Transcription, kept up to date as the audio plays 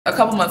A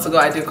couple months ago,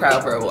 I did cry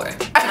over a boy.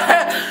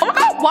 Oh my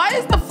God, why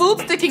is the food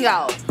sticking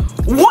out?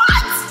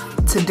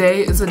 What? Today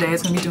is the day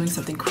it's gonna be doing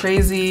something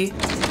crazy.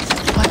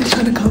 Why are they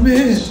trying to come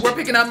in? We're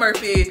picking up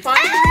Murphy.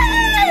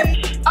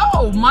 Hey!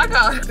 Oh my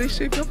God. They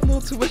shaved up a little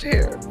too much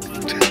hair.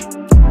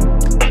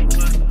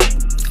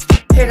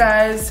 Hey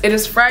guys, it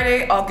is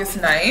Friday, August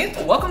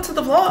 9th. Welcome to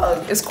the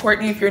vlog. It's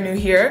Courtney if you're new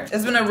here.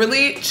 It's been a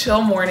really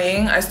chill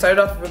morning. I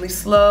started off really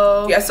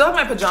slow. Yeah, I still have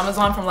my pajamas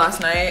on from last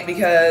night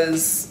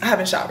because I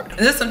haven't showered. And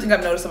this is something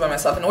I've noticed about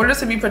myself. In order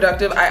to be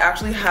productive, I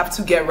actually have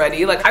to get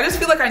ready. Like, I just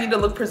feel like I need to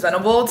look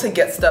presentable to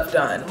get stuff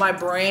done. My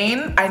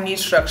brain, I need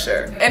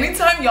structure.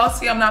 Anytime y'all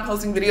see I'm not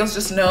posting videos,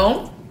 just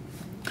know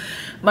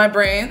my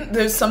brain,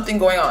 there's something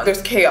going on.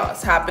 There's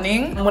chaos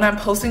happening. When I'm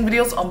posting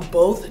videos on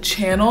both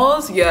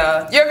channels,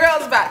 yeah. Your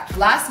girl's back.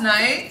 Last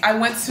night, I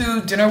went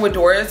to dinner with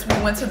Doris.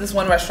 We went to this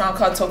one restaurant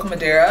called Toca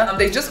Madera.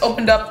 They just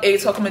opened up a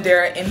Toca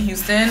Madera in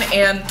Houston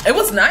and it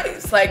was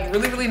nice. Like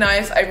really, really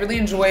nice. I really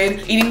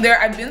enjoyed eating there.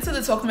 I've been to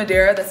the Toca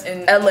Madera that's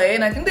in LA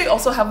and I think they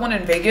also have one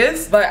in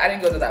Vegas, but I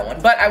didn't go to that one.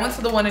 But I went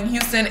to the one in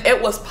Houston.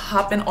 It was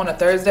popping on a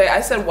Thursday.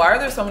 I said, why are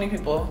there so many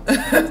people?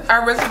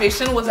 Our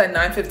reservation was at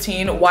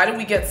 9:15. Why did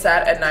we get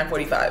sat at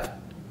 9:45?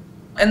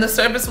 And the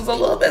service was a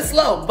little bit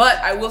slow, but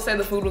I will say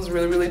the food was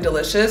really, really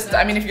delicious.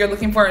 I mean, if you're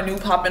looking for a new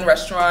pop-in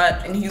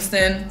restaurant in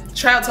Houston,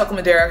 try out Toca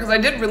Madera because I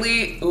did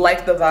really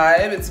like the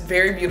vibe. It's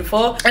very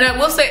beautiful. And I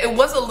will say it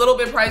was a little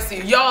bit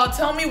pricey. Y'all,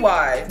 tell me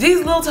why. These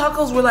little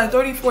tacos were like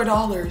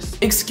 $34.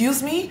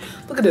 Excuse me?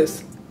 Look at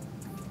this.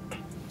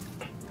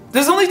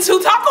 There's only 2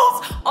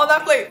 tacos on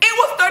that plate. It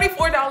was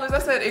 $34. I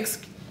said,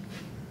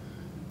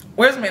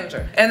 where's the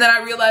manager? And then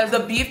I realized the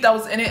beef that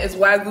was in it is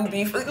Wagyu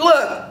beef.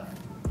 Look.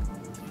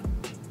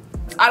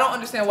 I don't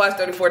understand why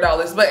it's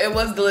 $34, but it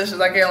was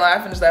delicious. I can't lie,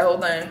 I finished that whole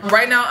thing.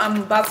 Right now,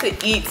 I'm about to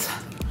eat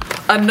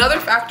another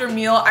Factor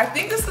meal. I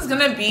think this is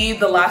gonna be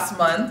the last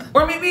month,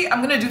 or maybe I'm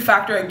gonna do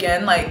Factor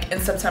again like in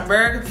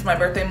September because it's my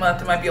birthday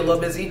month. It might be a little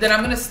busy. Then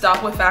I'm gonna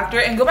stop with Factor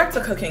and go back to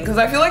cooking because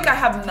I feel like I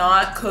have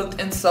not cooked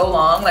in so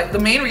long. Like the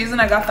main reason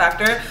I got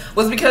Factor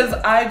was because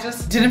I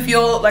just didn't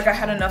feel like I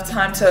had enough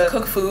time to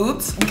cook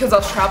foods because I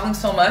was traveling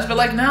so much. But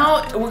like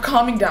now we're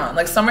calming down.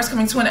 Like summer's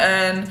coming to an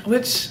end,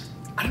 which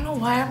I don't know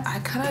why I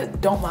kind of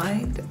don't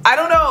mind. I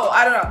don't know.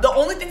 The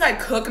only thing I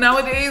cook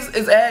nowadays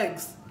is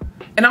eggs.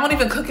 And I don't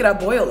even cook it, I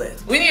boil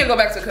it. We need to go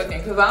back to cooking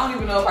because I don't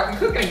even know if I can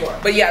cook anymore.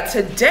 But yeah,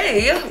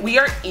 today we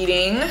are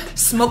eating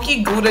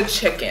smoky Gouda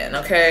chicken,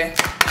 okay?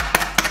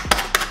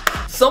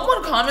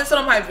 Someone commented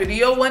on my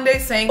video one day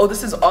saying, oh,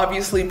 this is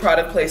obviously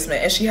product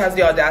placement, and she has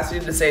the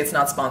audacity to say it's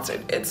not sponsored.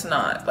 It's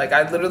not. Like,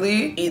 I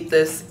literally eat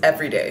this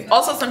every day.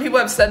 Also, some people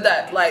have said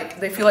that,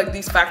 like, they feel like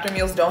these Factor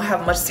meals don't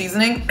have much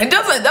seasoning. It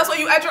doesn't. That's why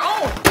you add your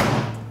own.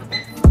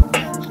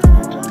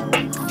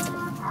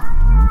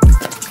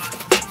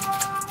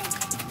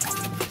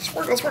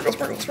 Sprinkle, sprinkle,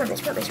 sprinkle, sprinkle,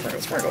 sprinkle,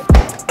 sprinkle, sprinkle.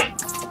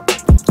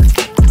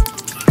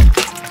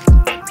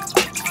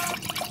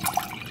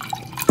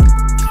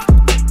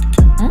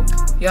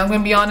 Yeah, I'm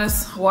gonna be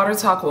honest, water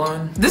talk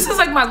one. This is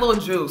like my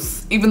little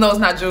juice, even though it's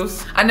not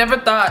juice. I never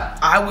thought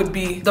I would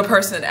be the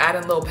person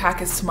adding little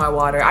packets to my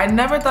water. I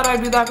never thought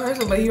I'd be that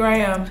person, but here I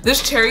am.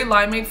 This cherry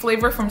limeade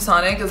flavor from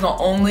Sonic is the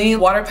only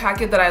water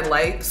packet that I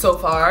like so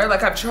far.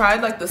 Like I've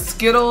tried like the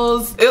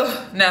Skittles,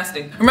 ugh,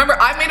 nasty. Remember,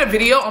 I made a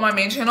video on my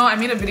main channel. I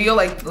made a video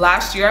like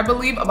last year, I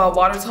believe, about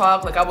water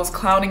talk. Like I was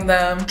clowning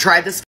them. Try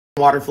this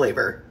water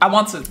flavor. I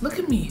want to. Look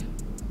at me,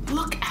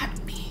 look at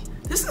me.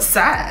 This is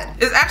sad.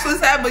 It's actually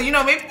sad, but you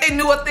know, maybe they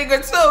knew a thing or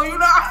two, you know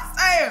what I'm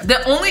saying?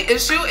 The only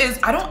issue is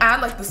I don't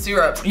add like the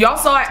syrup. Y'all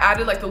saw I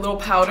added like the little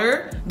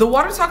powder. The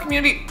water talk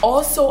community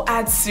also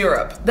adds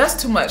syrup. That's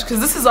too much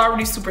because this is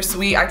already super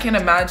sweet. I can't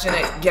imagine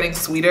it getting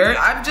sweeter.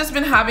 I've just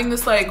been having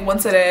this like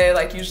once a day,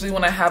 like usually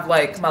when I have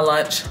like my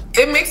lunch.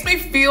 It makes me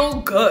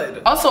feel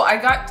good. Also, I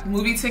got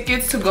movie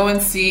tickets to go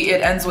and see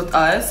It Ends With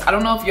Us. I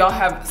don't know if y'all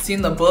have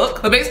seen the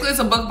book, but basically it's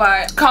a book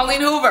by Colleen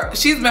Hoover.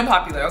 She's been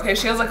popular, okay?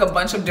 She has like a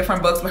bunch of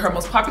different books, but her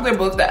most popular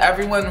book that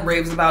everyone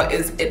raves about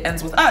is It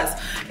Ends With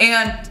Us.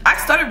 And I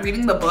started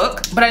reading the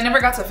book, but I never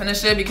got to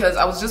finish it because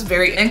I was just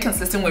very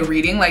inconsistent with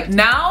reading. Like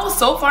now,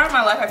 so far in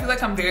my life, I feel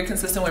like I'm very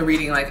consistent with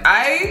reading. Like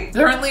I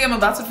currently am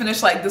about to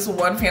finish like this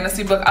one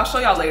fantasy book. I'll show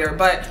y'all later,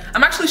 but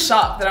I'm actually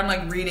shocked that I'm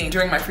like reading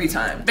during my free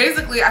time.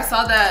 Basically, I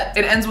saw that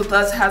It Ends With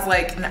Us has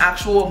like an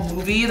actual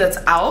movie that's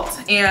out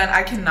and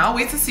I cannot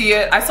wait to see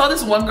it. I saw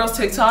this one girl's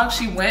TikTok.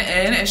 She went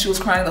in and she was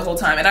crying the whole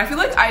time. And I feel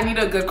like I need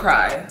a good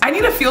cry. I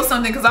need to feel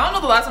something because I don't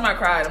know the last time I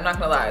cried. I'm not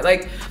gonna lie.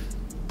 Like,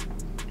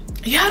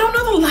 yeah, I don't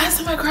know the last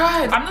time I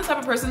cried. I'm the type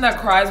of person that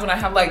cries when I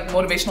have like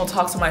motivational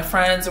talks with my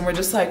friends and we're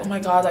just like, oh my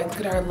God, like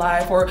look at our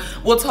life. Or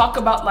we'll talk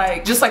about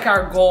like, just like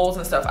our goals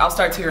and stuff. I'll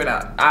start tearing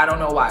up. I don't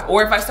know why.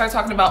 Or if I start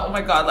talking about, oh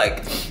my God,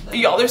 like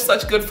y'all are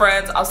such good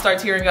friends, I'll start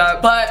tearing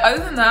up. But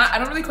other than that, I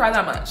don't really cry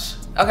that much.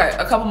 Okay,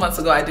 a couple months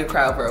ago, I did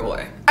cry over a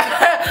boy.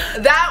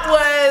 That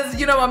was,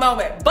 you know, a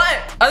moment. But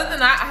other than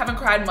that, I haven't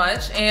cried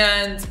much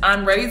and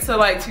I'm ready to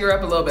like tear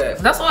up a little bit.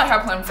 That's all I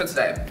have planned for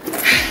today.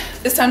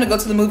 it's time to go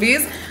to the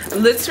movies.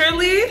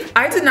 Literally,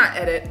 I did not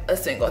edit a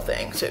single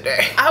thing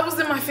today. I was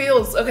in my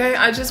feels, okay?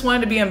 I just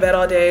wanted to be in bed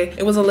all day.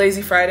 It was a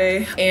lazy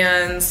Friday,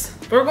 and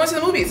we're going to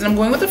the movies, and I'm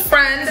going with a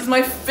friend. This is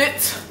my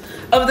fit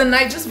of the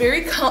night, just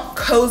very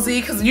cozy,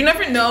 because you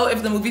never know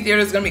if the movie theater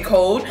is gonna be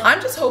cold.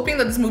 I'm just hoping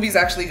that this movie is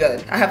actually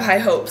good. I have high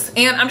hopes,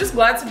 and I'm just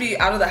glad to be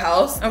out of the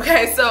house.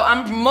 Okay, so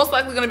I'm most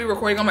likely gonna be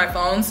recording on my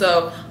phone,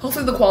 so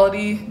hopefully the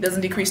quality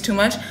doesn't decrease too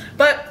much,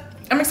 but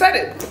I'm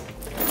excited.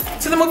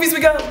 To the movies we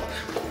go.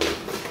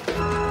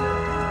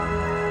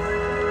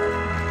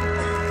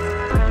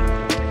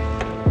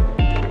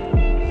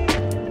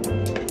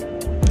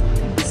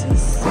 This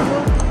is so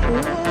cool.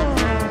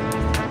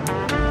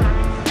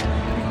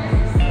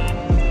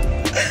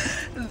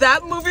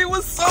 That movie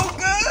was so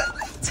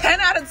good.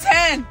 10 out of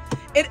 10.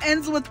 It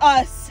ends with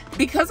us.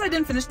 Because I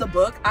didn't finish the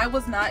book, I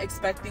was not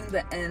expecting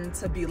the end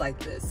to be like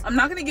this. I'm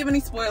not gonna give any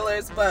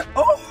spoilers, but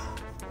oh,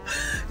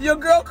 your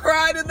girl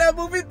cried in that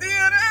movie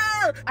theater.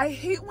 I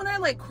hate when I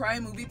like cry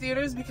in movie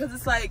theaters because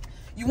it's like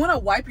you want to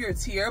wipe your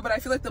tear, but I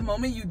feel like the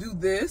moment you do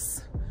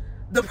this,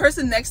 the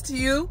person next to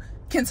you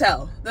can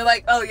tell. They're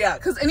like, oh yeah,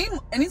 because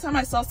anytime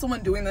I saw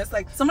someone doing this,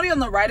 like somebody on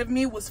the right of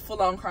me was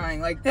full on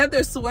crying. Like they had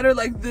their sweater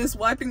like this,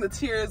 wiping the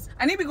tears.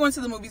 I need to be going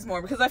to the movies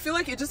more because I feel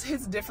like it just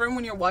hits different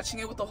when you're watching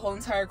it with the whole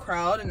entire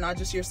crowd and not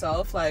just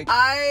yourself. Like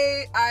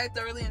I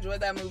thoroughly enjoyed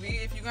that movie.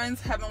 If you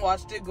guys haven't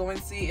watched it, go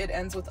and see It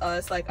Ends With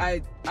Us. Like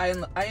I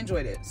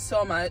enjoyed it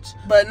so much.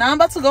 But now I'm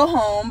about to go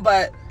home,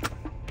 but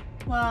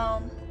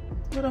wow,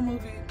 what a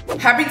movie.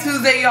 Happy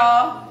Tuesday,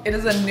 y'all. It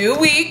is a new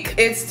week.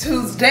 It's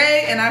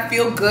Tuesday and I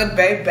feel good,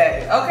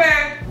 baby.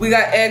 Okay. We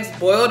got eggs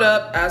boiled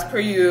up as per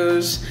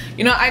usual.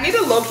 You know, I need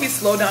to low-key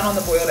slow down on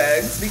the boiled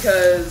eggs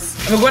because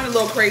I'm going a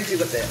little crazy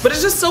with it. But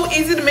it's just so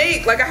easy to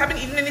make. Like I haven't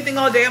eaten anything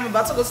all day. I'm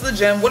about to go to the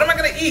gym. What am I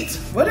gonna eat?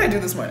 What did I do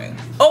this morning?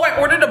 Oh, I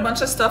ordered a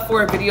bunch of stuff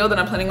for a video that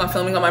I'm planning on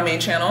filming on my main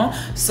channel.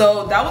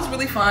 So that was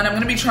really fun. I'm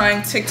gonna be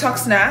trying TikTok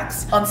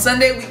snacks. On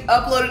Sunday, we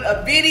uploaded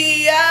a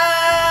video.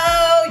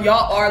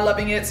 Y'all are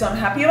loving it, so I'm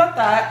happy about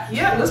that.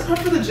 Yeah, let's prep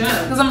for the gym.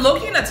 Because I'm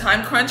low-key in a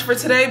time crunch for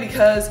today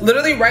because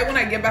literally right when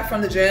I get back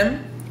from the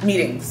gym,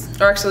 meetings.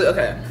 Or actually,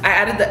 okay, I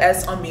added the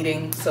S on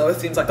meeting, so it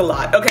seems like a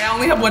lot. Okay, I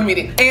only have one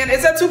meeting and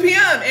it's at 2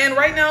 p.m. and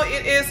right now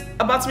it is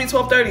about to be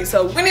 12:30,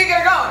 so we need to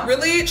get it going.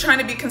 Really trying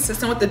to be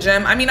consistent with the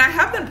gym. I mean, I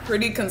have been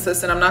pretty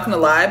consistent, I'm not gonna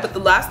lie, but the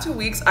last 2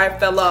 weeks I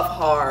fell off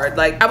hard.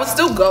 Like I was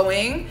still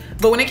going,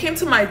 but when it came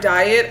to my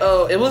diet,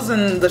 oh, it was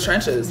in the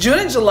trenches. June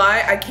and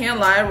July, I can't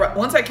lie,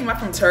 once I came back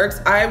from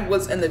Turks, I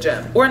was in the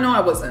gym. Or no, I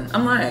wasn't,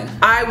 I'm lying.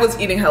 I was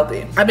eating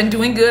healthy. I've been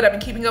doing good, I've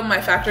been keeping up with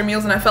my factor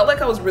meals, and I felt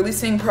like I was really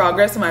seeing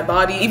progress in my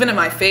body, even in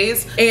my face.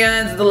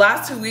 And the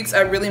last 2 weeks,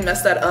 I really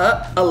messed that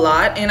up a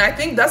lot. And I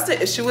think that's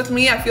the issue with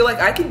me. I feel like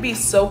I can be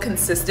so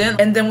consistent,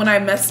 and then when I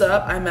mess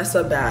up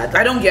bad.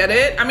 I don't get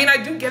it. I mean,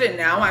 I do get it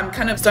now. I'm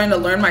kind of starting to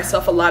learn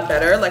myself a lot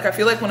better. Like I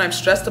feel like when I'm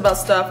stressed about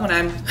stuff, when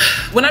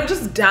I'm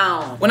just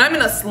down, when I'm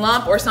in a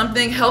slump or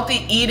something,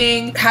 healthy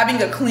eating, having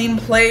a clean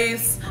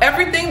place,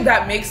 everything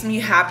that makes me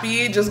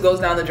happy just goes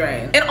down the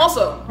drain. And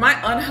also, my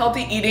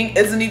unhealthy eating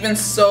isn't even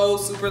so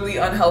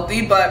superly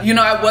unhealthy, but you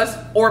know, I was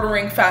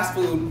ordering fast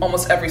food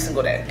almost every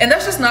single day. And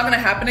that's just not gonna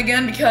happen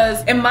again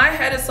because in my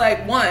head, it's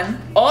like,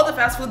 one, all the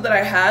fast food that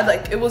I had,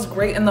 like it was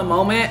great in the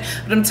moment,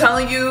 but I'm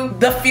telling you,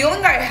 the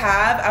feeling I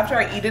have after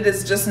I eat it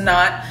is just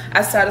not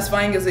as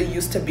satisfying as it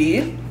used to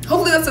be.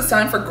 Hopefully that's a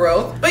sign for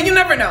growth, but you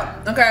never know,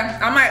 okay?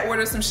 I might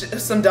order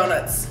some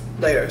donuts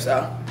later,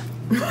 so.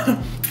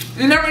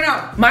 You never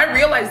know. My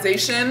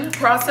realization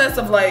process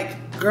of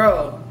like,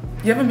 girl,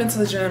 you haven't been to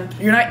the gym,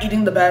 you're not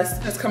eating the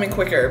best, it's coming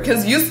quicker.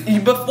 Because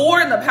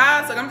before in the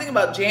past, like I'm thinking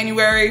about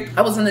January,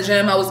 I was in the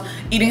gym, I was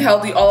eating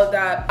healthy, all of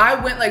that. I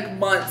went like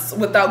months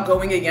without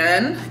going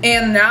again.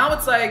 And now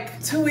it's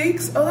like 2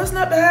 weeks, oh, that's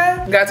not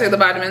bad. Gotta take the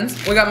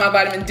vitamins. We got my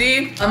vitamin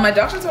D. My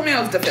doctor told me I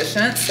was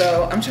deficient,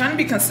 so I'm trying to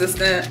be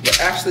consistent with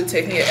actually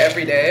taking it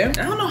every day. I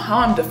don't know how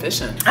I'm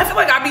deficient. I feel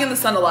like I be in the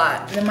sun a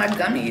lot. And then my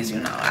gummies, you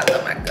know, I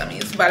love my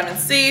gummies. Vitamin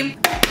C.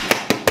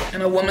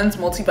 And a woman's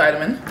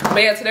multivitamin.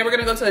 But yeah, today we're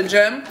gonna go to the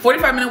gym.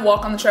 45-minute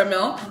walk on the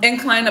treadmill.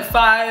 Incline of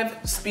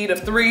 5, speed of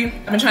 3.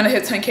 I've been trying to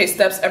hit 10K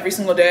steps every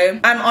single day.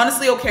 I'm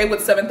honestly okay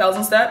with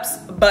 7,000 steps,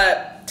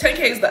 but 10K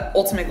is the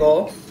ultimate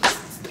goal.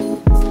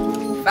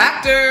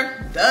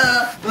 Factor,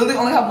 duh. Literally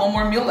only have one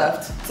more meal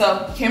left.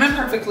 So, came in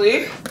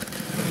perfectly.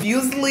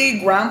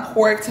 Muesli, ground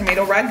pork,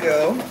 tomato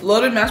ragu,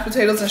 loaded mashed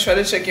potatoes and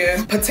shredded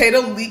chicken, potato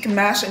leek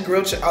mash and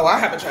grilled chicken. Oh, I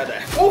haven't tried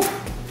that. Ooh.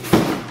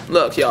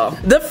 Look, y'all,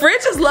 the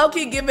fridge is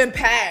low-key giving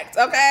packed,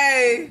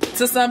 okay?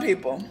 To some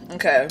people,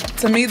 okay?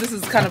 To me, this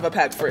is kind of a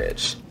packed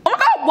fridge. Oh my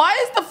God, why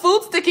is the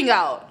food sticking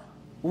out?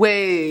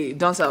 Wait,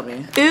 don't tell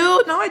me.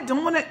 Ew, no, I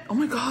don't want it. Oh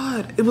my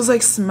God, it was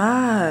like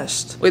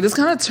smashed. Wait, this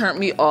kind of turned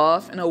me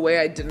off in a way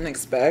I didn't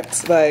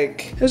expect.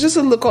 Like, it was just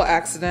a little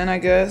accident, I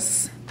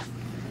guess.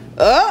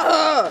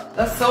 Ugh,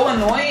 that's so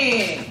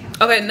annoying.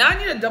 Okay, now I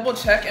need to double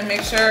check and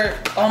make sure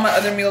all my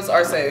other meals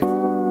are safe.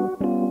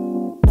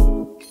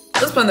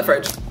 Let's put it in the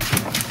fridge.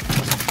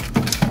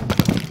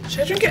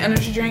 Should I drink an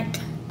energy drink?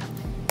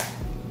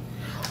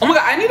 Oh my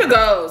god, I need to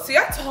go. See,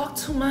 I talk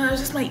too much.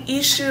 That's my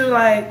issue.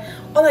 Like,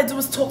 all I do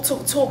is talk.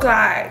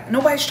 Like,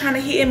 nobody's trying to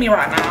hear me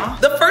right now.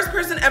 The first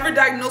person ever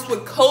diagnosed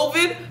with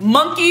COVID,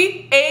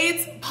 monkey,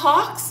 AIDS,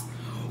 pox.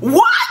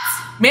 What?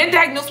 Man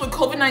diagnosed with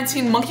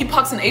COVID-19,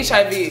 monkeypox, and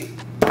HIV.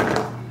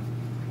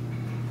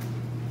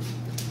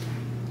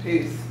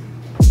 Peace.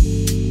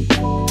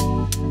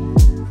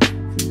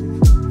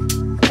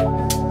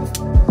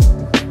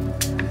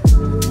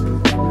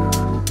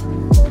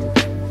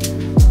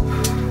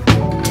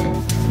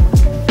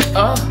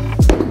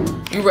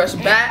 We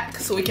rushed back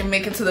so we can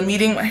make it to the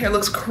meeting. My hair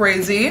looks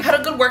crazy. Had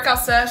a good workout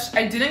sesh.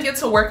 I didn't get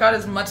to work out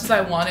as much as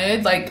I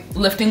wanted, like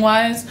lifting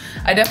wise.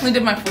 I definitely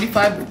did my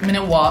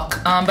 45-minute walk,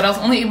 but I was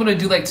only able to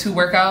do like 2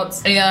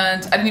 workouts,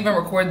 and I didn't even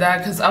record that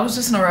because I was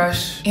just in a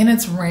rush. And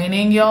it's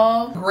raining,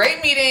 y'all.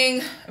 Great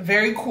meeting.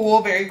 Very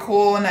cool, very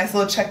cool. Nice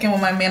little check-in with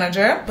my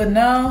manager. But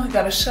now I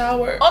got a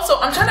shower. Also,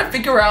 I'm trying to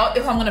figure out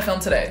if I'm gonna film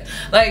today.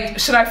 Like,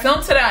 should I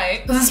film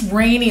tonight? Because it's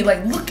rainy.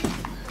 Like, look.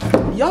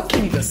 Y'all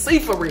can't even see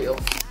for real.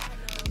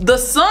 The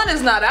sun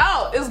is not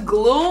out. It's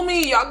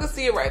gloomy. Y'all can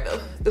see it right though.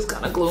 It's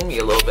kind of gloomy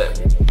a little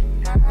bit.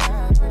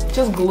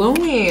 Just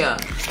gloomy.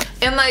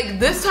 And like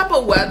this type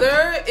of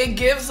weather, it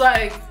gives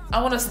like,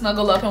 I want to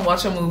snuggle up and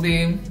watch a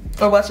movie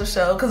or watch a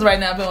show. Because right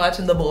now I've been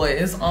watching The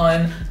Boys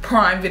on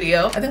Prime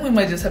Video. I think we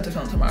might just have to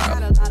film tomorrow.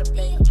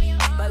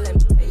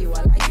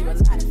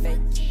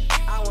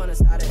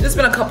 It's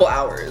been a couple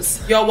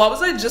hours. Yo, why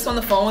was I just on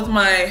the phone with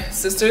my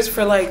sisters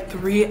for like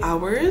 3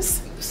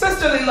 hours?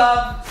 Sisterly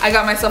love. I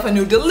got myself a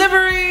new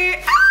delivery.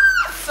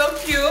 Ah, so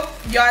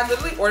cute. Yo, I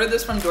literally ordered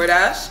this from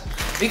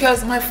DoorDash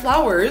because my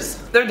flowers,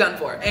 they're done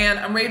for and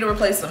I'm ready to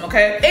replace them,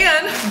 okay?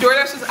 And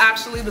DoorDash is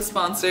actually the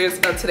sponsors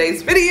of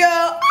today's video.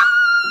 Ah!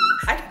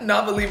 I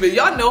cannot believe it.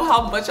 Y'all know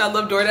how much I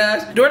love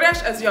DoorDash.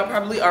 DoorDash, as y'all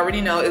probably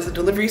already know, is a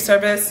delivery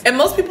service. And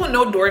most people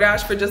know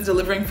DoorDash for just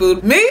delivering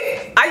food. Me,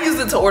 I use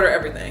it to order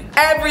everything.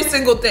 Every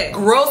single thing.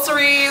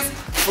 Groceries,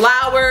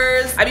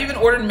 flowers. I've even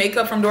ordered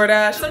makeup from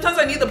DoorDash. Sometimes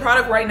I need the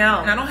product right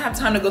now and I don't have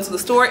time to go to the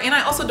store, and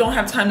I also don't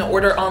have time to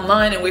order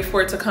online and wait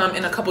for it to come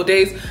in a couple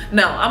days.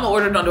 No, I'm gonna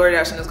order it on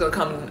DoorDash and it's gonna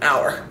come in an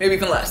hour, maybe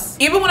even less.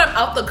 Even when I'm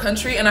out the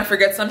country and I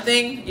forget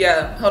something,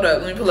 yeah, hold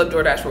up, let me pull up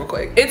DoorDash real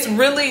quick. It's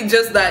really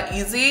just that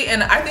easy,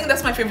 and I think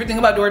that's my favorite thing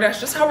about DoorDash,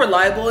 just how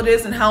reliable it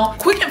is and how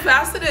quick and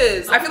fast it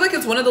is. I feel like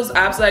it's one of those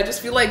apps that I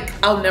just feel like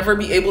I'll never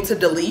be able to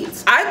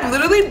delete. I've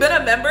literally been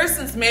a member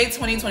since May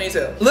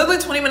 2022. Literally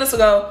 20 minutes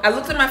ago, I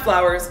looked at my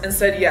flowers and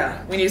said,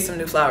 yeah, we need some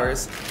new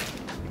flowers.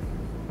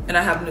 And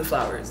I have new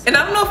flowers. And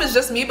I don't know if it's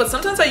just me, but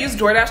sometimes I use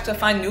DoorDash to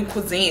find new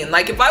cuisine.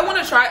 Like if I want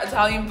to try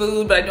Italian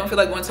food, but I don't feel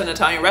like going to an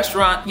Italian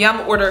restaurant, yeah, I'm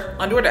gonna order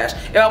on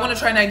DoorDash. If I want to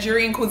try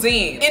Nigerian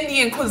cuisine,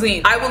 Indian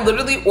cuisine, I will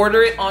literally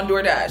order it on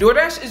DoorDash.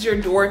 DoorDash is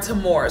your door to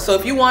more. So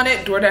if you want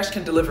it, DoorDash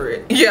can deliver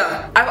it.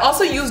 Yeah. I've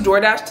also used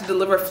DoorDash to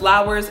deliver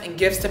flowers and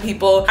gifts to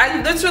people.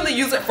 I literally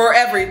use it for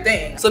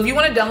everything. So if you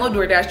want to download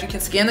DoorDash, you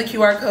can scan the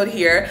QR code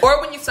here,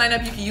 or when you sign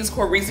up, you can use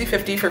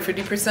courtreezy50 for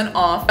 50%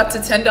 off, up to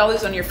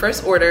 $10 on your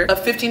first order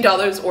of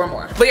 $15 or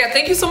more. But yeah,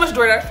 thank you so much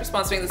DoorDash for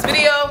sponsoring this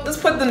video. Let's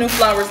put the new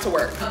flowers to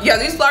work. Yeah,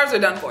 these flowers are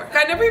done for.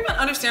 I never even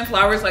understand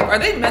flowers. Like, are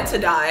they meant to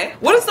die?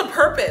 What is the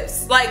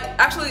purpose? Like,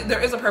 actually, there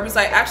is a purpose.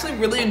 I actually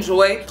really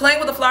enjoy playing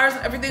with the flowers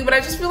and everything, but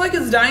I just feel like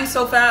it's dying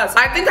so fast.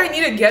 I think I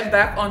need to get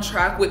back on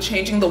track with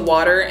changing the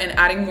water and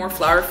adding more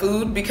flower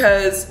food,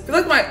 because I feel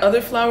like my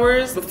other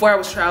flowers, before I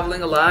was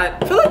traveling a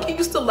lot, I feel like it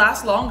used to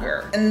last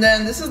longer. And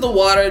then this is the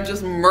water,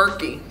 just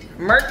murky.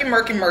 Murky,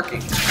 murky, murky.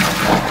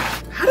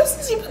 How does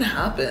this even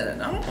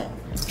happen? I don't know.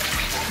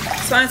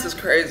 Science is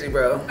crazy,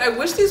 bro. I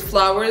wish these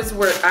flowers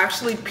were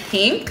actually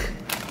pink.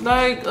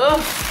 Like, ugh.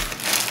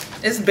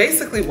 It's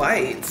basically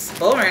white.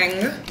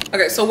 Boring.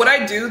 Okay, so what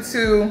I do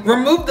to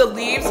remove the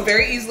leaves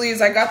very easily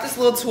is I got this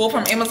little tool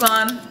from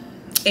Amazon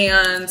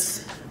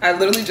and I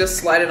literally just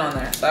slide it on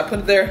there. So I put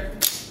it there.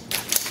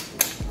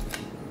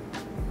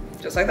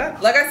 Just like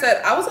that. Like I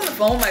said, I was on the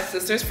phone with my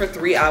sisters for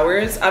 3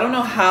 hours. I don't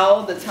know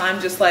how the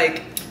time just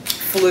like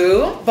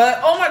flew, but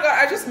oh my god,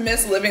 I just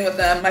miss living with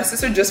them. My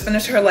sister just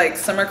finished her like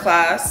summer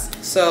class,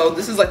 so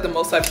this is like the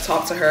most I've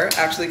talked to her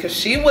actually, because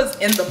she was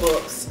in the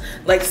books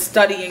like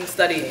studying,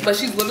 but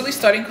she's literally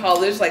starting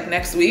college like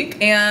next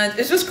week, and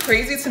it's just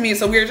crazy to me.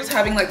 So we were just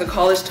having like the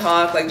college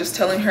talk, like just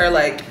telling her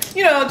like,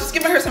 you know, just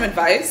giving her some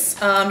advice,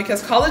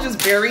 because college is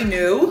very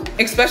new,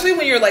 especially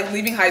when you're like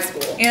leaving high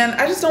school, and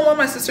I just don't want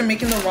my sister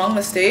making the wrong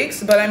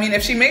mistakes. But I mean,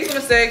 if she makes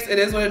mistakes, it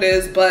is what it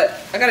is, but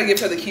I gotta give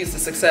her the keys to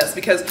success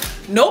because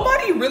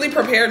nobody really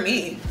prepared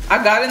me.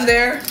 I got in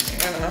there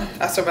and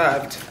I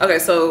survived. Okay,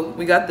 so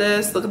we got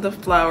this. Look at the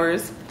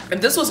flowers.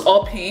 If this was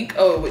all pink,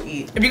 oh, it would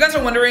eat. If you guys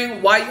are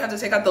wondering why you have to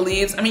take out the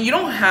leaves, I mean, you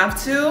don't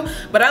have to,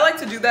 but I like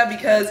to do that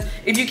because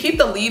if you keep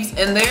the leaves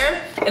in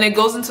there and it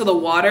goes into the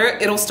water,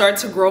 it'll start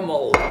to grow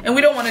mold. And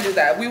we don't want to do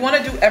that. We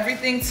want to do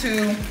everything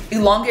to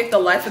elongate the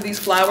life of these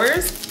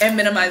flowers and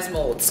minimize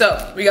mold.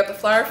 So we got the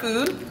flower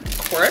food,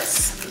 of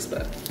course.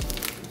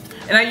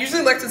 And I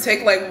usually like to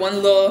take like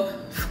one little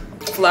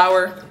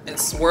flour and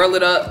swirl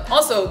it up.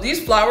 Also,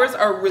 these flowers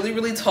are really,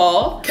 really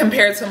tall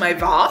compared to my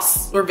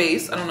vase or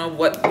vase. I don't know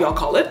what y'all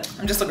call it.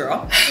 I'm just a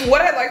girl.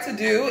 What I like to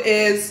do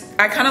is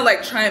I kind of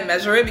like try and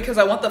measure it because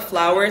I want the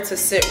flour to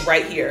sit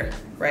right here,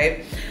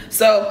 right?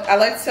 So I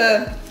like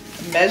to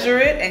measure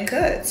it and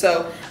cut.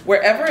 So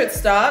wherever it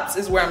stops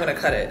is where I'm gonna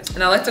cut it.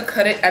 And I like to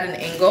cut it at an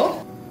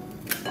angle,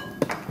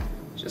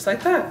 just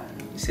like that.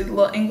 You see the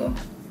little angle?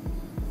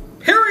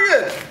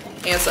 Period.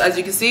 And so as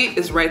you can see,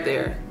 it's right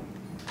there.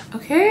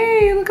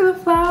 Okay, look at the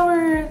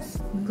flowers.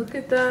 Look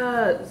at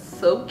that,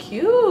 so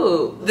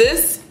cute.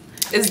 This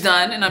is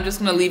done and I'm just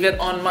gonna leave it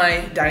on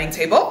my dining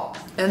table.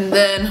 And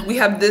then we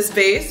have this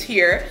vase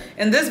here.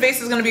 And this vase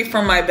is gonna be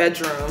from my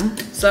bedroom.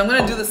 So I'm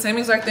gonna do the same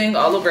exact thing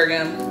all over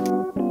again.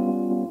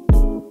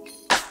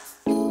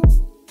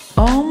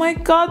 Oh my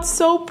God,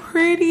 so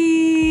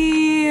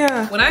pretty.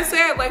 When I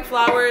say I like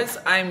flowers,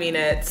 I mean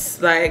it.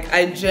 Like,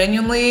 I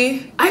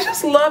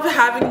just love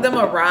having them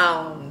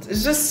around.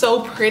 It's just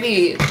so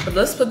pretty. But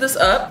let's put this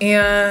up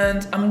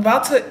and I'm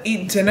about to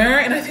eat dinner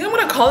and I think I'm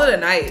gonna call it a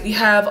night. We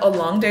have a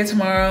long day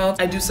tomorrow.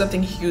 I do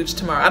something huge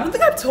tomorrow. I don't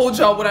think I've told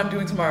y'all what I'm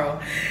doing tomorrow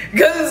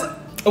because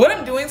what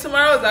I'm doing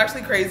tomorrow is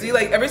actually crazy.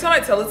 Like every time I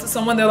tell it to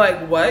someone, they're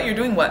like, what? You're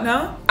doing what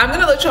now? I'm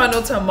gonna let y'all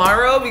know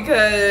tomorrow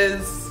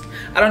because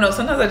I don't know,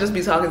 sometimes I just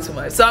be talking too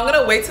much. So I'm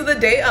gonna wait till the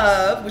day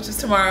of, which is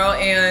tomorrow,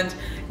 and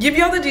give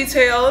y'all the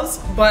details,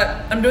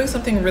 but I'm doing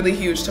something really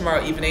huge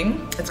tomorrow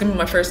evening. It's gonna be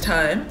my first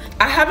time.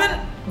 I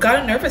haven't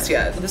gotten nervous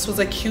yet. This was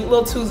a cute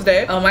little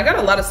Tuesday. I got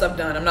a lot of stuff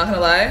done, I'm not gonna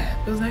lie.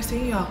 It was nice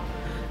seeing y'all.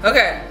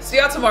 Okay, see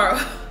y'all tomorrow.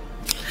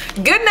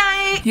 Good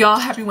night. Y'all,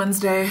 happy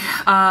Wednesday.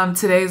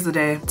 Today is the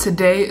day.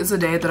 Today is the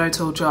day that I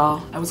told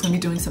y'all I was gonna be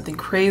doing something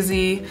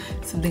crazy,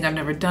 something I've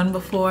never done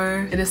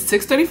before. It is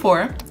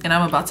 6:34 and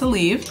I'm about to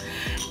leave.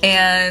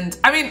 And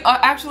I mean,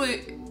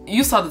 actually,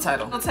 you saw the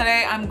title. So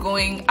today I'm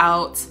going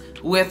out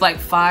with like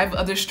 5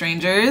 other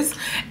strangers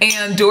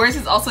and Doris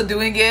is also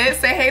doing it.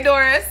 Say hey,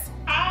 Doris.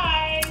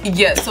 Hi.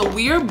 Yeah, so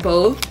we are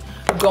both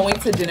going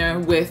to dinner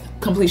with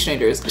complete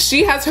strangers.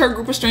 She has her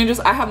group of strangers,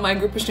 I have my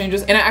group of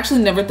strangers, and I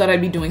actually never thought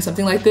I'd be doing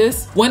something like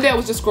this. One day I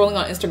was just scrolling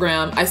on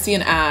Instagram, I see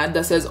an ad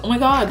that says, oh my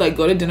God, like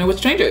go to dinner with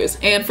strangers.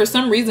 And for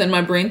some reason,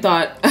 my brain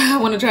thought, I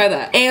wanna try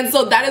that. And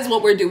so that is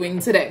what we're doing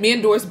today. Me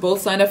and Doris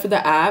both signed up for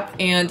the app,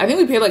 and I think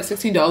we paid like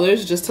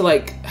 $16 just to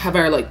like have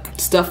our like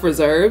stuff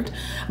reserved.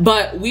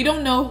 But we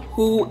don't know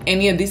who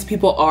any of these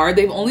people are.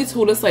 They've only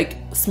told us like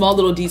small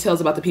little details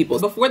about the people.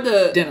 Before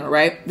the dinner,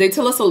 right? They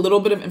tell us a little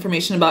bit of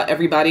information about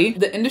everybody.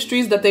 The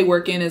industries that they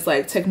work in is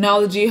like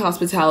technology,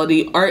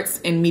 hospitality, arts,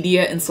 and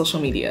media and social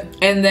media.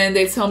 And then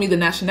they tell me the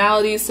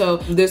nationality. So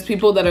there's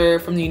people that are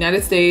from the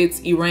United States,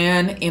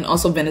 Iran, and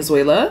also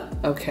Venezuela.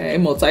 Okay,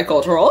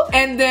 multicultural.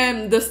 And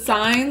then the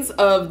signs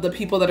of the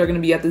people that are gonna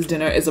be at this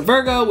dinner is a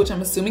Virgo, which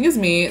I'm assuming is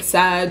me,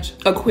 Sag,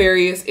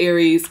 Aquarius,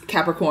 Aries,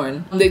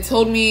 Capricorn. They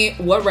told me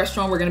what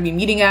restaurant we're gonna be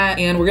meeting at,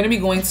 and we're gonna be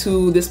going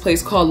to this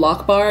place called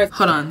Lock Bar.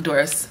 Hold on,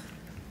 Doris.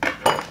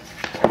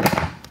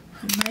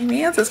 My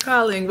man's is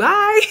calling,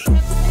 bye.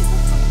 1,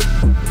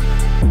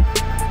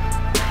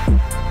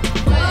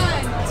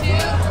 2,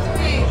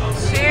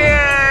 3.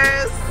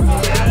 Cheers.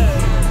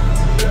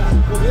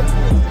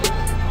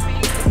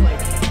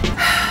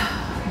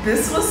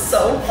 This was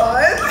so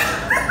fun.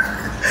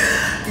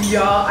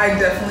 Y'all, I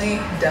definitely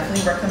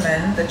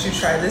recommend that you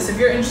try this. If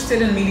you're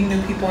interested in meeting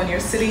new people in your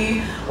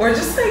city or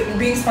just like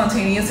being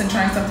spontaneous and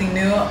trying something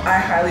new, I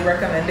highly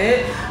recommend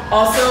it.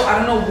 Also, I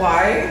don't know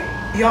why.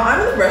 Y'all, I'm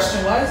in the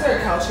restroom. Why is there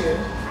a couch here?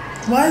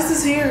 Why is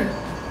this here?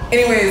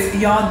 Anyways,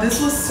 y'all,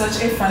 this was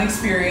such a fun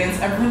experience.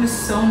 Everyone is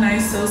so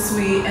nice, so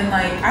sweet, and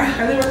like I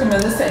highly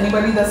recommend this to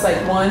anybody that's like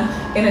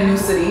in a new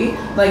city.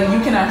 Like you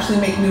can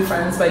actually make new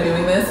friends by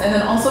doing this, and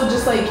then also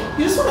just like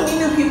you just want to meet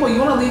new people, you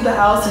want to leave the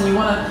house and you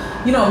want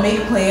to, you know,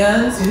 make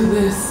plans. Do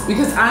this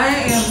because I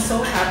am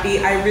so happy.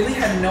 I really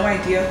had no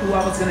idea who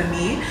I was gonna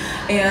meet,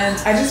 and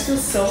I just feel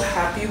so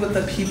happy with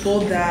the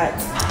people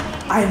that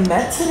I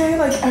met today.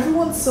 Like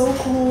everyone's so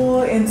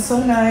cool and so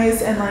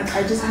nice, and like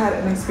I just had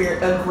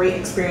a great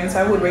experience.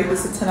 I would rate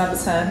this a 10 out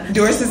of 10.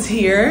 Doris is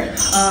here.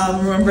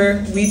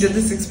 Remember we did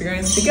this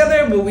experience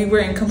together, but we were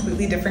in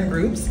completely different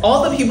groups.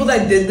 All the people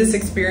that did this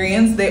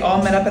experience, they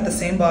all met up at the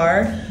same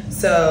bar.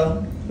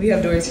 So we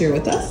have Doris here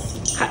with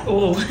us. Hi.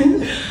 Oh.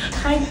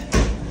 Hi.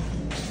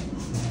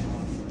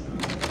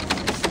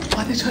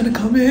 Why are they trying to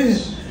come in?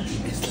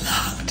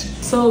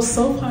 So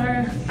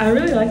far, I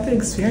really liked the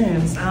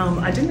experience.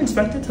 I didn't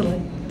expect it to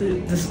like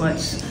this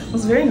much. I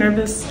was very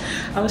nervous.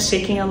 I was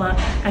shaking a lot.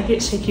 I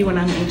get shaky when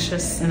I'm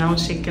anxious, and I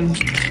was shaking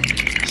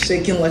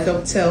like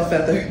a tail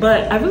feather.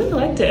 But I really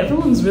liked it.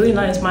 Everyone's really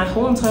nice. My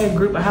whole entire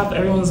group, I have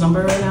everyone's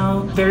number right now.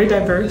 Very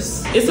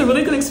diverse. It's a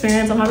really good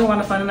experience. I'm having a lot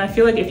of fun, and I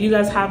feel like if you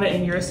guys have it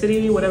in your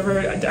city, whatever,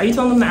 are you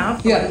telling them the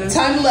app? Yeah,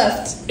 time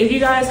left. If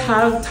you guys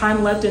have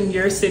time left in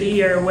your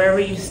city or wherever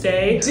you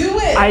stay, do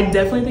it. I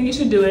definitely think you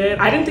should do it.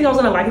 I didn't think I was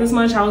gonna like it this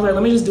much. I was like,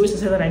 let me just do it to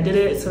say that I did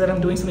it, so that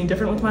I'm doing something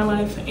different with my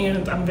life,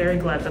 and I'm very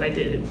glad that I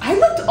did it. I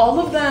loved all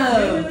of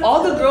them.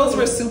 All the girls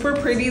were super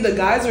pretty. The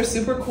guys were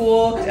super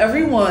cool.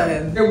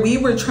 Everyone. We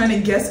were trying to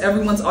guess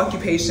everyone's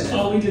occupation.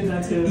 Oh, we did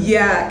that too.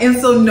 Yeah, and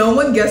so no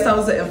one guessed I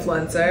was an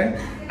influencer.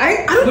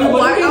 I don't know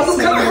why I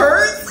was kind of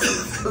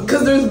hurt.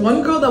 Because there's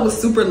one girl that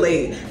was super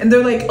late and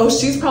they're like, oh,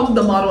 she's probably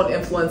the model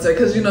and influencer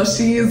because, you know,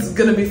 she is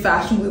gonna be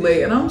fashionably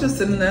late. And I'm just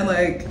sitting there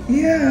like,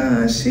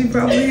 yeah, she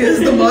probably is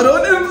the model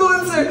and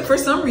influencer. For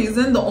some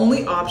reason, the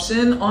only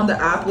option on the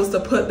app was to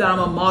put down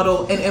a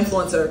model and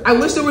influencer. I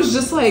wish there was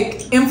just like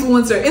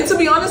influencer. And to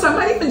be honest, I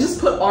might even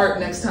just put art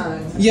next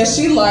time. Yeah,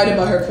 she lied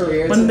about her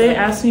career. When they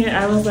asked me,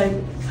 I was like,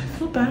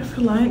 I feel bad for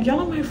lying.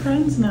 Y'all are my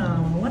friends now.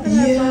 What did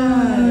I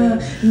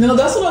lie? No,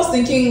 that's what I was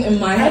thinking in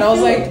my head. I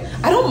was like,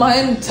 I don't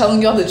mind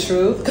telling y'all the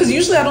truth. Because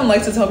usually I don't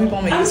like to tell people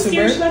I'm a YouTuber.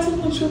 Scared. Should I tell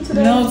them the truth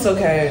today? No, it's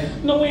okay.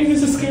 No way,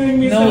 this is scaring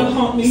me. It's gonna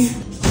haunt me.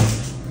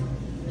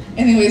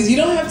 Anyways, you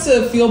don't have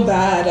to feel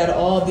bad at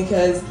all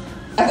because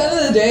at the end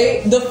of the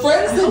day, the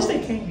friends I hope they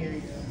can't hear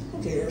you.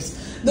 Who cares?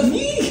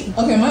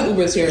 Okay, my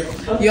Uber's here.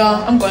 Okay.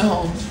 Y'all, I'm going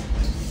home.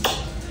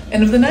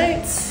 End of the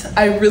night.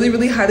 I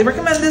really highly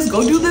recommend this.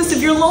 Go do this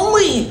if you're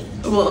lonely.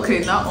 Well, okay,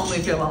 not only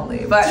if you're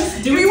lonely, but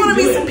if you want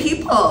to meet some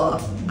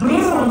people.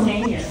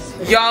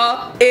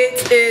 Y'all,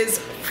 it is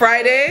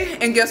Friday,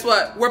 and guess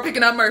what? We're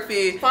picking up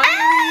Murphy. Finally.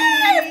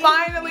 Hey,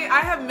 finally.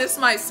 I have missed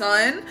my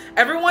son.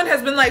 Everyone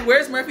has been like,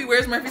 where's Murphy?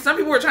 Where's Murphy? Some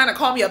people were trying to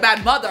call me a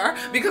bad mother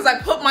because I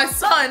put my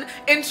son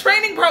in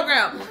training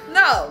program.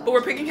 No, but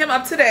we're picking him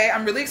up today.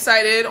 I'm really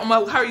excited.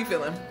 How are you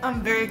feeling?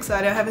 I'm very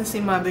excited. I haven't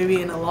seen my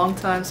baby in a long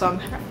time, so I'm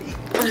happy.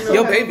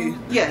 Your baby?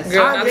 Yes.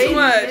 Girl, not too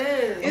much.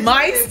 Is.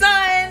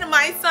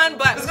 My son,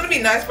 but it's gonna be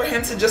nice for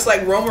him to just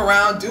like roam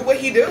around, do what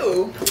he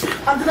do.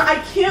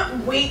 I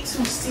can't wait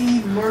to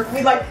see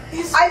Murphy. Like,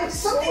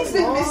 something's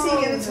been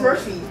missing and it's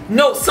Murphy.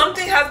 No,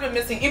 something has been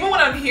missing. Even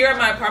when I'm here at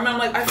my apartment, I'm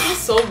like, I feel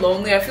so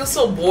lonely. I feel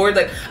so bored.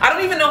 Like, I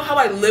don't even know how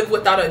I lived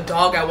without a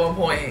dog at one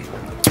point.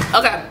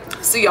 Okay,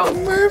 see y'all.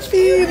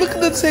 Murphy, look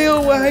at the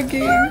tail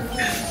wagging.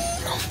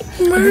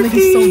 Murphy.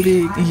 He's so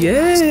big.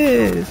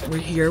 Yes. We're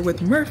here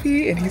with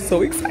Murphy and he's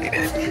so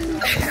excited.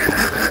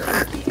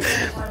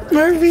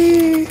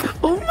 Murphy.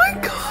 Oh my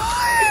God.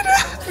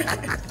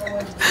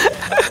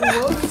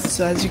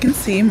 So as you can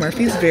see,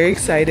 Murphy's very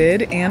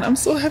excited and I'm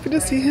so happy to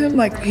see him.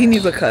 Like, he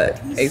needs a cut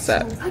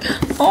ASAP.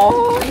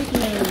 Oh.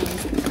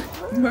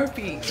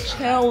 Murphy,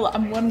 chill.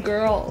 I'm one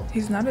girl.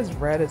 He's not as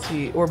red as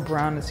or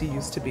brown as he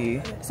used to be.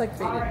 It's like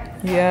fading.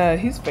 Yeah,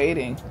 he's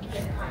fading.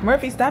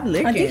 Murphy, stop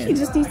licking. I think he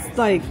just needs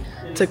like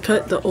to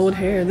cut the old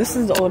hair. This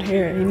is the old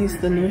hair. He needs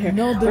the new hair.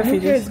 No, the new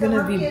hair is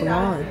gonna be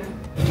blonde.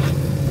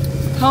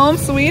 Home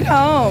sweet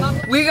home.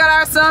 We got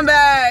our son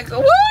back.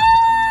 Woo!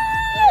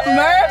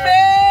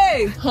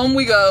 Murphy! Home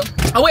we go.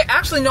 Oh wait,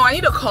 actually no, I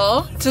need a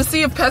call to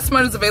see if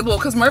PetSmart is available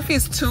because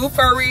Murphy's too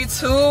furry, it's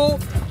too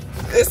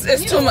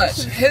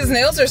much. His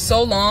nails are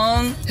so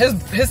long.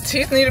 His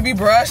teeth need to be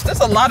brushed.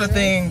 That's a lot of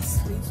things.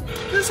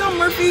 This is how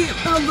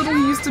little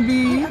he used to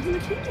be.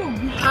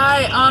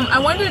 Hi, I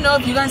wanted to know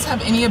if you guys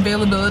have any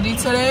availability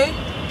today.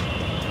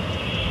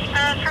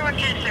 For what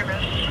kind of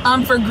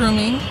service? For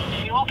grooming.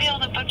 We won't be able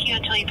to book you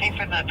until you pay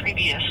for the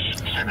previous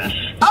service.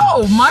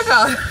 Oh my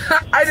God,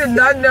 I did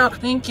not know.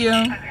 Thank you.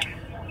 Okay.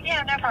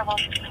 Yeah, no problem.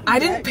 I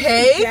didn't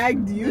pay?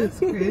 Gagged you. That's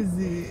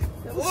crazy.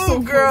 Oh,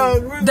 girl.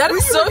 That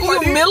is so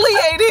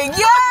humiliating.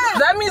 Yeah.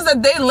 That means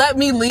that they let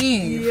me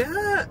leave.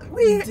 Yeah.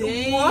 Wait,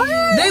 what?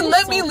 They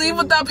let me leave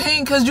without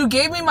paying because you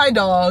gave me my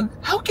dog.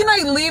 How can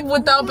I leave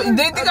without paying?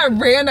 They think I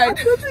ran.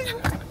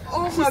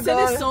 Oh my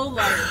God. It's so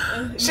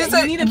light. She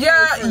said,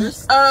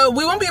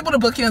 we won't be able to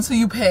book you until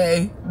you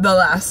pay the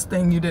last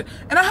thing you did.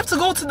 And I have to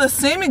go to the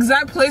same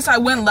exact place I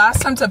went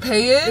last time to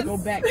pay it. Go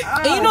back.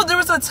 And you know, there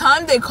was a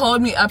time they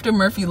called me after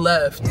Murphy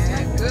left.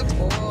 Yeah, good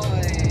boy.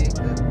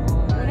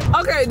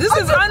 Okay, this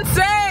is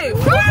unsafe.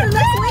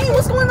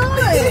 What's going on?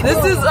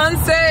 This is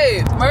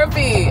unsafe.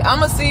 Murphy,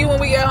 I'ma see you when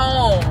we get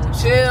home.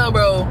 Chill,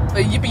 bro.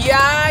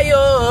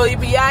 Yippee-yi-yo,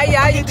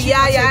 yippee-yi-yi,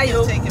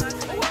 yippee-yi-yi-yo. Oh,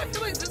 I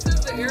feel like this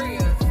is the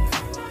area.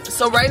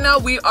 So right now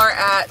we are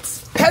at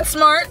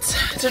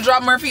PetSmart to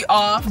drop Murphy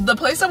off. The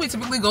place that we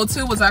typically go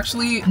to was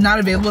actually not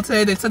available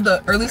today. They said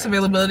the earliest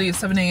availability is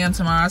 7 a.m.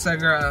 tomorrow. I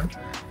said, girl,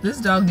 this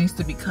dog needs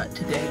to be cut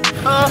today.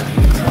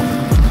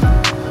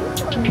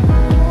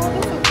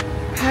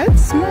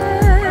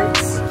 PetSmart.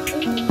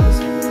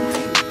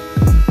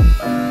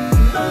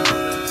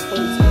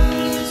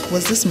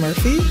 Was this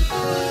Murphy?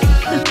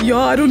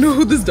 Y'all, I don't know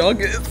who this dog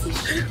is.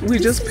 We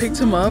just picked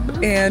him up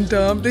and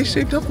they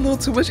shaved off a little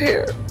too much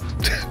hair.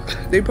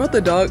 They brought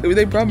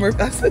Murphy.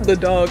 I said the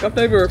dog. I'm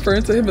not even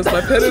referring to him as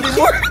my pet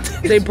anymore.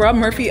 They brought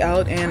Murphy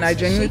out and I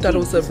genuinely thought it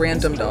was a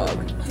random dog.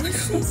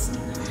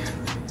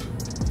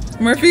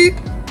 Murphy?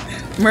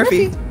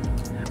 Murphy?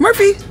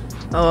 Murphy?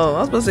 Oh, I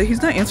was about to say,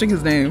 he's not answering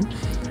his name.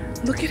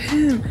 Look at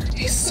him.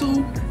 He's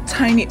so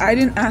tiny. I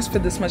didn't ask for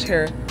this much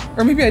hair.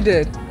 Or maybe I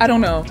did. I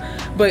don't know.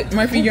 But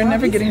Murphy, you're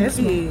never getting this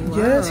one. Wow.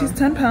 Yes, he's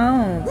 10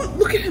 pounds.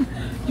 Look at him.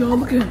 Y'all,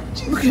 look at him.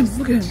 Look at him.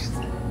 Look at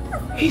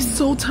him. He's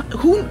so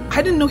tiny.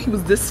 I didn't know he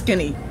was this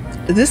skinny.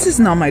 This is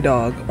not my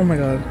dog. Oh my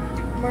God.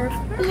 Murphy.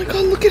 Oh my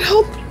God, look at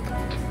how.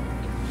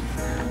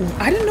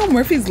 I didn't know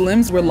Murphy's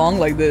limbs were long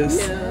like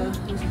this. Yeah.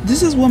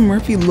 This is what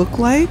Murphy looked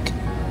like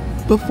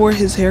before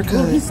his haircut.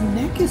 Well, his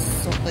neck is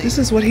so like... This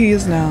is what he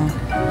is now.